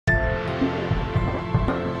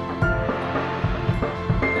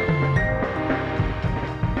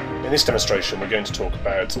In this demonstration, we're going to talk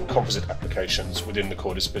about composite applications within the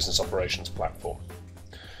Cordys Business Operations Platform.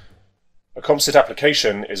 A composite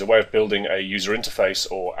application is a way of building a user interface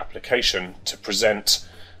or application to present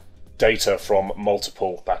data from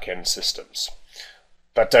multiple back-end systems.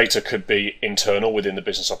 That data could be internal within the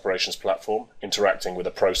Business Operations Platform, interacting with a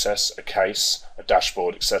process, a case, a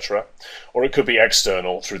dashboard, etc. Or it could be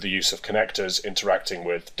external through the use of connectors, interacting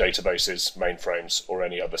with databases, mainframes, or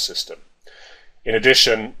any other system. In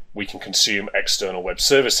addition, we can consume external web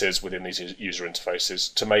services within these user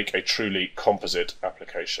interfaces to make a truly composite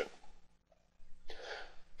application.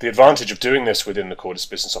 The advantage of doing this within the Cordys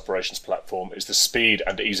Business Operations Platform is the speed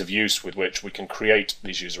and ease of use with which we can create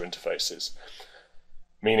these user interfaces,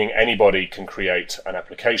 meaning anybody can create an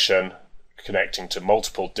application connecting to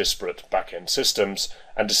multiple disparate back-end systems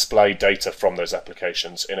and display data from those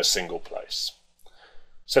applications in a single place.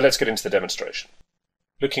 So let's get into the demonstration.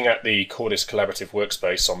 Looking at the Cordys Collaborative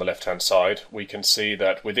Workspace on the left-hand side, we can see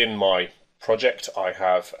that within my project I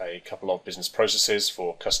have a couple of business processes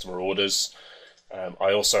for customer orders.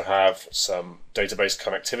 I also have some database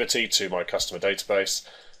connectivity to my customer database,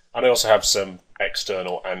 and I also have some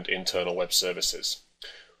external and internal web services.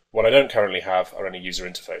 What I don't currently have are any user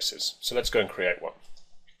interfaces, so let's go and create one.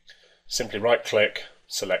 Simply right-click,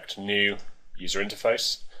 select New User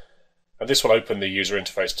Interface, and this will open the User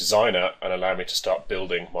Interface Designer and allow me to start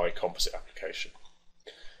building my composite application.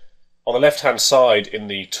 On the left-hand side in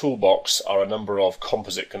the toolbox are a number of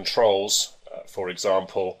composite controls. For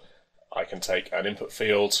example, I can take an input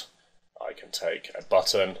field, I can take a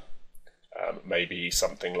button, maybe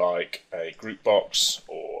something like a group box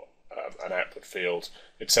or an output field,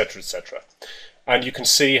 etc., etc. And you can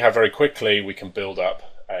see how very quickly we can build up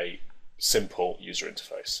a simple user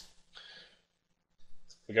interface.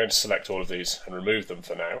 We're going to select all of these and remove them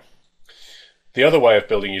for now. The other way of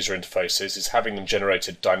building user interfaces is having them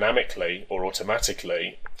generated dynamically or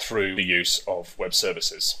automatically through the use of web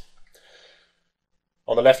services.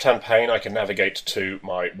 On the left-hand pane, I can navigate to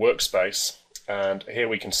my workspace, and here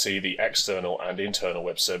we can see the external and internal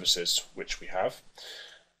web services which we have.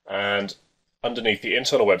 And underneath the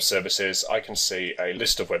internal web services, I can see a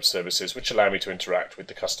list of web services which allow me to interact with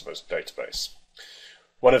the customer's database.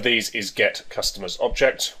 One of these is Get Customers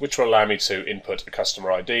Object, which will allow me to input a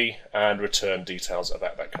customer ID and return details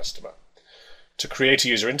about that customer. To create a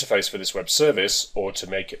user interface for this web service, or to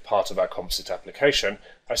make it part of our composite application,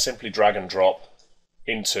 I simply drag and drop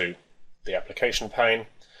into the application pane,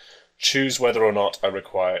 choose whether or not I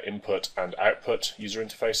require input and output user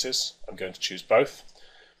interfaces. I'm going to choose both.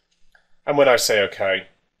 And when I say OK,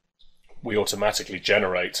 we automatically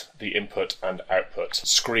generate the input and output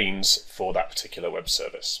screens for that particular web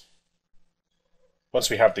service.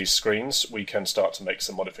 Once we have these screens, we can start to make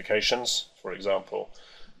some modifications. For example,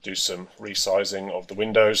 do some resizing of the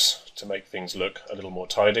windows to make things look a little more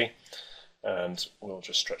tidy. And we'll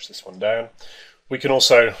just stretch this one down. We can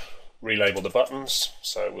also relabel the buttons,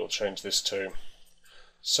 so we'll change this to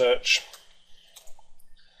Search,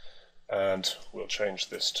 and we'll change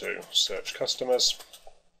this to Search Customers.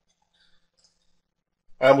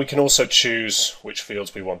 And we can also choose which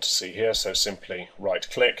fields we want to see here, so simply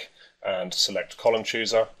right-click and select Column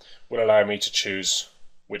Chooser will allow me to choose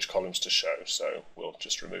which columns to show, so we'll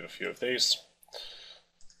just remove a few of these.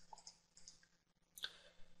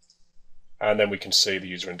 And then we can see the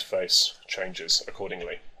user interface changes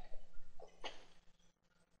accordingly.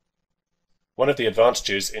 One of the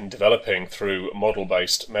advantages in developing through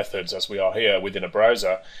model-based methods, as we are here within a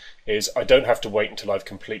browser, is I don't have to wait until I've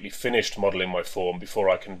completely finished modeling my form before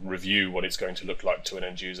I can review what it's going to look like to an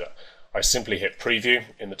end user. I simply hit Preview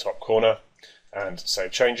in the top corner and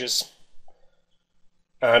Save Changes.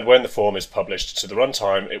 And when the form is published to the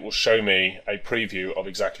runtime, it will show me a preview of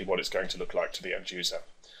exactly what it's going to look like to the end user.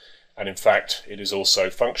 And in fact, it is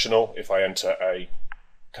also functional. If I enter a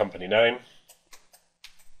company name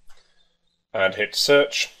and hit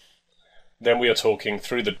Search, then we are talking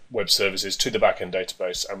through the web services to the backend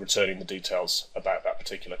database and returning the details about that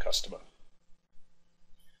particular customer.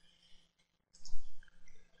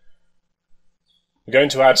 We're going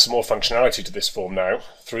to add some more functionality to this form now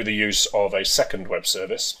through the use of a second web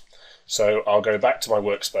service. So I'll go back to my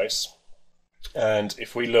workspace, and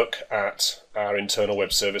if we look at our internal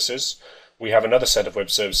web services, we have another set of web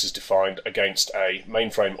services defined against a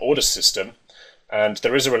mainframe order system, and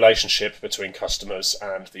there is a relationship between customers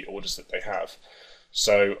and the orders that they have.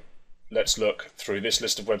 So let's look through this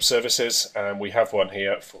list of web services, and we have one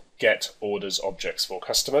here for Get Orders Objects for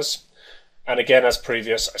Customers. And again, as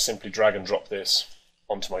previous, I simply drag and drop this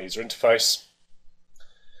onto my user interface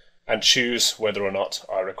and choose whether or not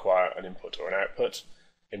I require an input or an output.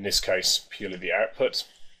 In this case, purely the output.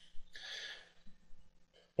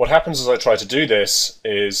 What happens as I try to do this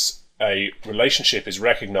is a relationship is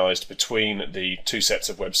recognized between the two sets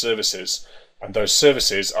of web services, and those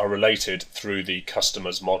services are related through the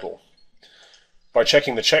customer's model. By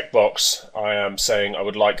checking the checkbox, I am saying I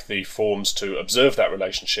would like the forms to observe that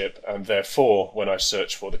relationship, and therefore when I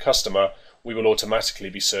search for the customer, we will automatically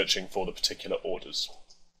be searching for the particular orders.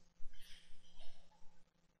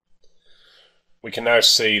 We can now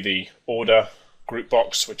see the order group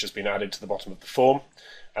box which has been added to the bottom of the form,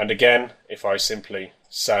 and again, if I simply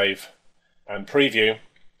save and preview,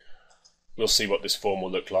 we'll see what this form will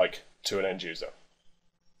look like to an end user.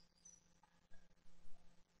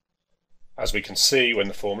 As we can see, when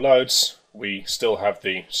the form loads, we still have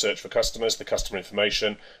the search for customers, the customer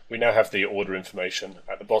information. We now have the order information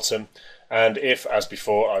at the bottom, and if, as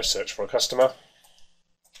before, I search for a customer,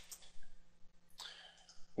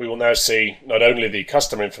 we will now see not only the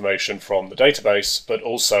customer information from the database, but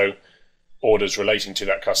also orders relating to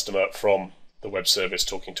that customer from the web service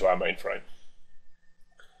talking to our mainframe.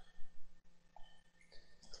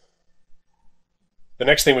 The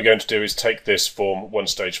next thing we're going to do is take this form one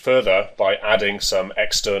stage further by adding some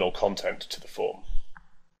external content to the form.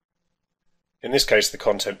 In this case, the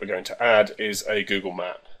content we're going to add is a Google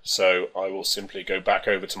map. So I will simply go back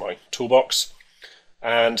over to my toolbox,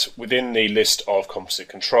 and within the list of composite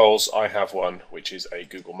controls, I have one which is a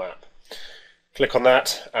Google map. Click on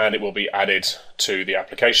that and it will be added to the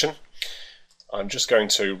application. I'm just going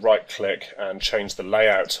to right click and change the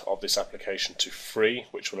layout of this application to free,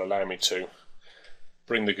 which will allow me to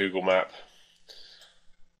bring the Google map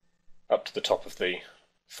up to the top of the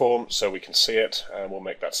form so we can see it, and we'll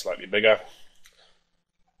make that slightly bigger.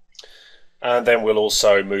 And then we'll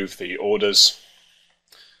also move the orders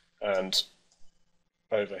and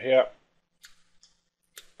over here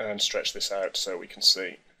and stretch this out so we can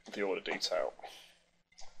see the order detail.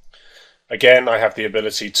 Again, I have the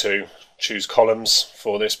ability to choose columns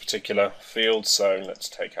for this particular field, so let's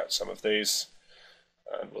take out some of these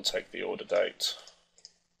and we'll take the order date.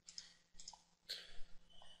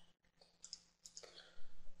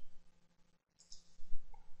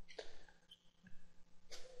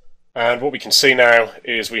 And what we can see now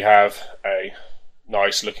is we have a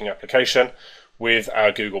nice looking application with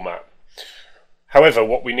our Google map. However,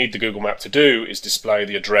 what we need the Google map to do is display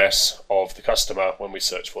the address of the customer when we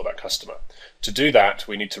search for that customer. To do that,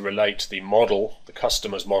 we need to relate the model, the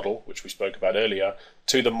customer's model, which we spoke about earlier,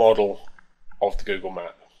 to the model of the Google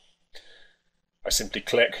map. I simply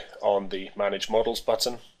click on the Manage Models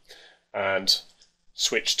button and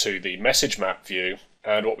switch to the Message Map view,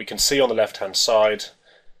 and what we can see on the left-hand side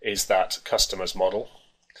is that customer's model,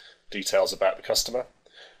 details about the customer,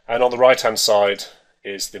 and on the right-hand side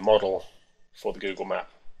is the model for the Google map.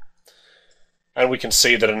 And we can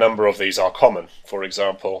see that a number of these are common. For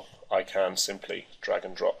example, I can simply drag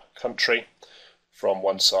and drop country from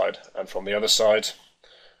one side and from the other side.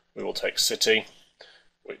 We will take city,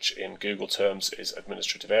 which in Google terms is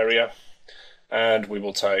administrative area, and we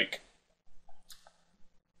will take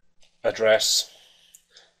address,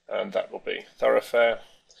 and that will be thoroughfare,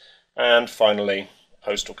 and finally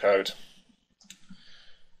postal code,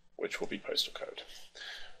 which will be postal code.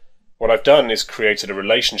 What I've done is created a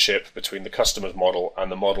relationship between the customer's model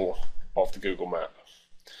and the model of the Google map.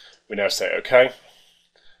 We now say OK,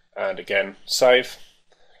 and again save,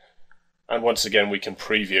 and once again we can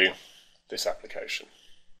preview this application.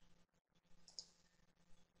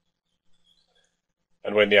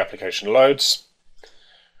 And when the application loads,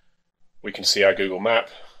 we can see our Google map.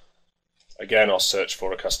 Again, I'll search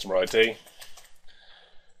for a customer ID.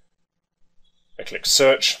 I click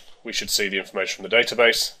search. We should see the information from the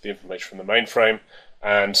database, the information from the mainframe,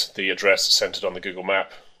 and the address centered on the Google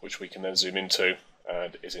map, which we can then zoom into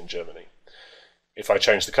and is in Germany. If I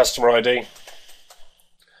change the customer ID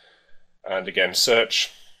and again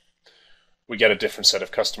search, we get a different set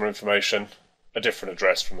of customer information, a different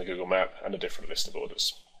address from the Google map, and a different list of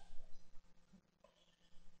orders.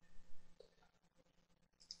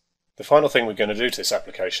 The final thing we're going to do to this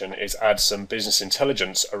application is add some business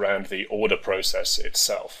intelligence around the order process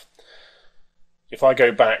itself. If I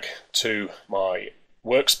go back to my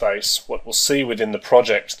workspace, what we'll see within the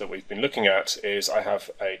project that we've been looking at is I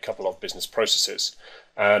have a couple of business processes,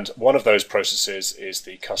 and one of those processes is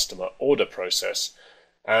the customer order process,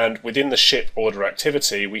 and within the ship order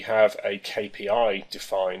activity we have a KPI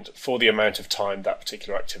defined for the amount of time that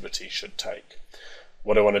particular activity should take.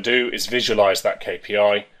 What I want to do is visualize that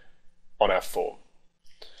KPI on our form.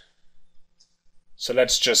 So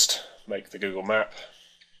let's just make the Google map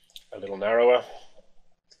a little narrower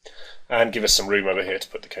and give us some room over here to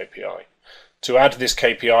put the KPI. To add this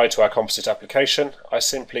KPI to our composite application, I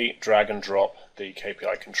simply drag and drop the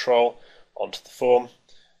KPI control onto the form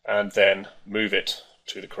and then move it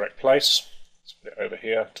to the correct place. Let's put it over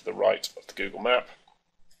here to the right of the Google map.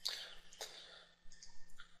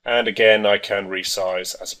 And again, I can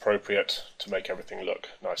resize as appropriate to make everything look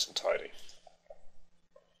nice and tidy.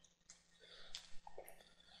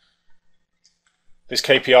 This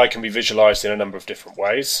KPI can be visualized in a number of different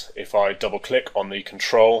ways. If I double click on the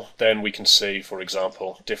control, then we can see, for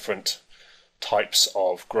example, different types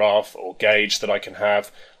of graph or gauge that I can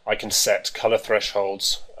have. I can set color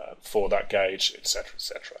thresholds for that gauge, etc.,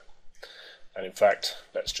 etc. And in fact,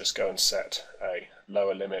 let's just go and set a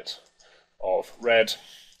lower limit of red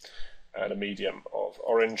and a medium of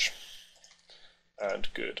orange and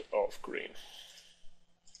good of green.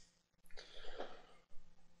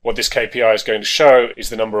 What this KPI is going to show is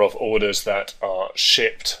the number of orders that are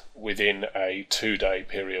shipped within a 2-day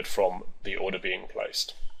period from the order being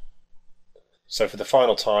placed. So for the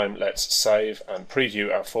final time, let's save and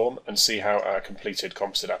preview our form and see how our completed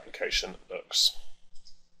composite application looks.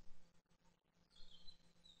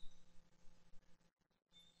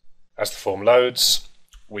 As the form loads,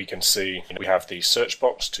 we can see we have the search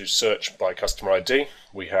box to search by customer ID.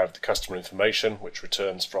 We have the customer information, which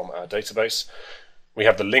returns from our database. We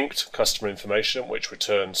have the linked customer information, which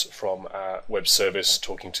returns from our web service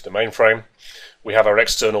talking to the mainframe. We have our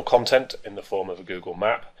external content in the form of a Google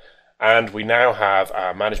map. And we now have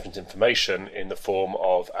our management information in the form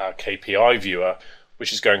of our KPI viewer,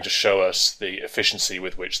 which is going to show us the efficiency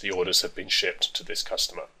with which the orders have been shipped to this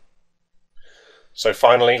customer. So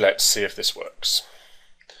finally, let's see if this works.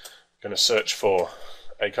 I'm going to search for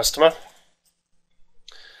a customer.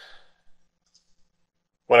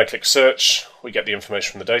 When I click search, we get the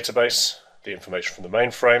information from the database, the information from the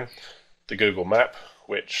mainframe, the Google map,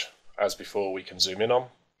 which, as before, we can zoom in on.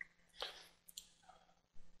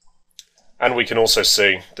 And we can also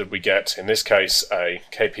see that we get, in this case, a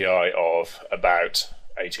KPI of about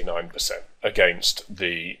 89% against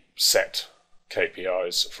the set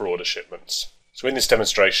KPIs for order shipments. So in this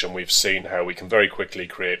demonstration, we've seen how we can very quickly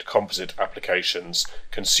create composite applications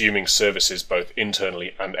consuming services both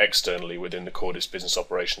internally and externally within the Cordys Business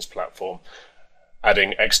Operations Platform,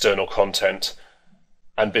 adding external content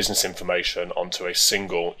and business information onto a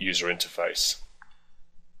single user interface.